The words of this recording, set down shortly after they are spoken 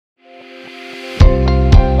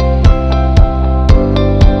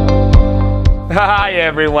Hi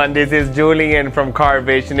everyone, this is Julian from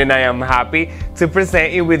CarVision and I am happy to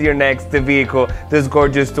present you with your next vehicle. This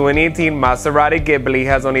gorgeous 2018 Maserati Ghibli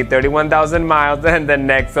has only 31,000 miles and an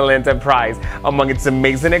excellent price. Among its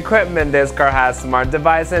amazing equipment, this car has smart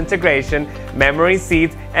device integration, memory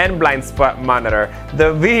seats, and blind spot monitor.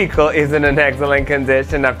 The vehicle is in an excellent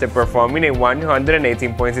condition after performing a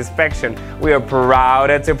 118 points inspection. We are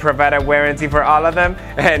proud to provide a warranty for all of them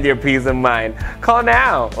and your peace of mind. Call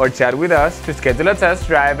now or chat with us to schedule a test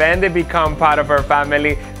drive and become part of our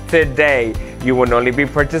family today. You will not only be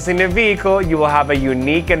purchasing a vehicle, you will have a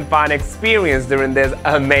unique and fun experience during this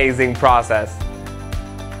amazing process.